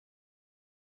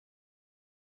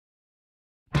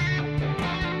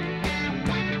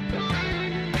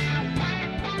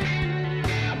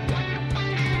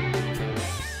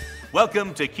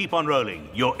Welcome to Keep On Rolling,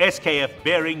 your SKF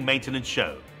Bearing Maintenance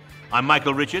show. I'm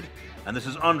Michael Richard, and this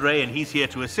is Andre, and he's here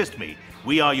to assist me.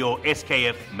 We are your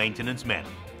SKF Maintenance men.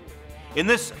 In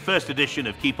this first edition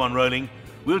of Keep On Rolling,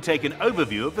 we'll take an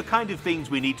overview of the kind of things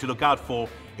we need to look out for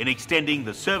in extending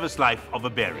the service life of a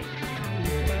bearing.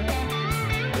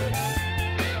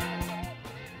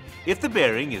 If the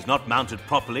bearing is not mounted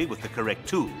properly with the correct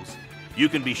tools, you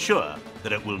can be sure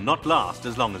that it will not last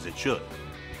as long as it should.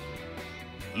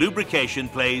 Lubrication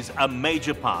plays a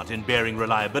major part in bearing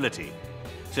reliability,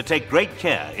 so take great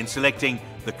care in selecting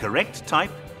the correct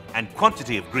type and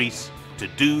quantity of grease to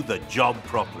do the job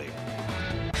properly.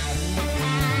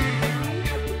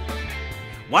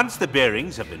 Once the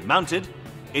bearings have been mounted,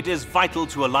 it is vital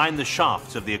to align the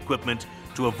shafts of the equipment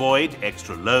to avoid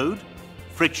extra load,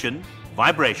 friction,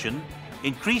 vibration,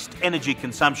 increased energy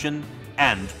consumption,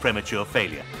 and premature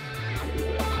failure.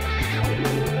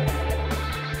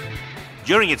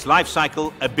 During its life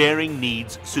cycle, a bearing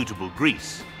needs suitable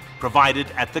grease, provided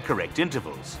at the correct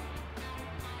intervals.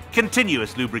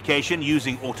 Continuous lubrication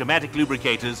using automatic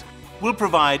lubricators will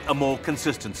provide a more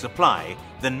consistent supply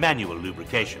than manual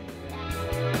lubrication.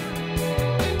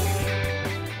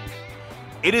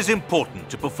 It is important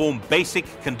to perform basic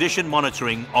condition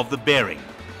monitoring of the bearing,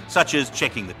 such as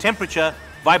checking the temperature,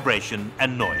 vibration,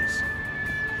 and noise.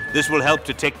 This will help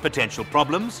detect potential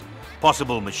problems,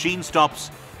 possible machine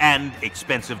stops, and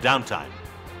expensive downtime.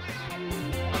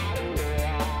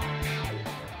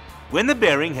 When the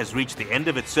bearing has reached the end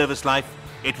of its service life,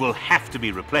 it will have to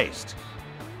be replaced.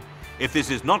 If this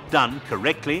is not done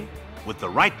correctly with the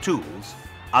right tools,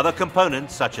 other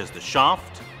components such as the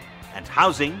shaft and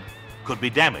housing could be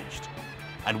damaged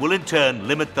and will in turn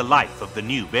limit the life of the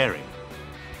new bearing.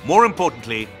 More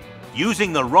importantly,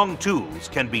 using the wrong tools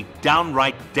can be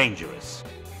downright dangerous.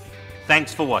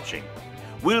 Thanks for watching.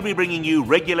 We'll be bringing you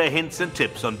regular hints and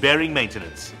tips on bearing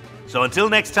maintenance. So until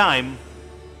next time,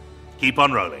 keep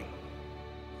on rolling.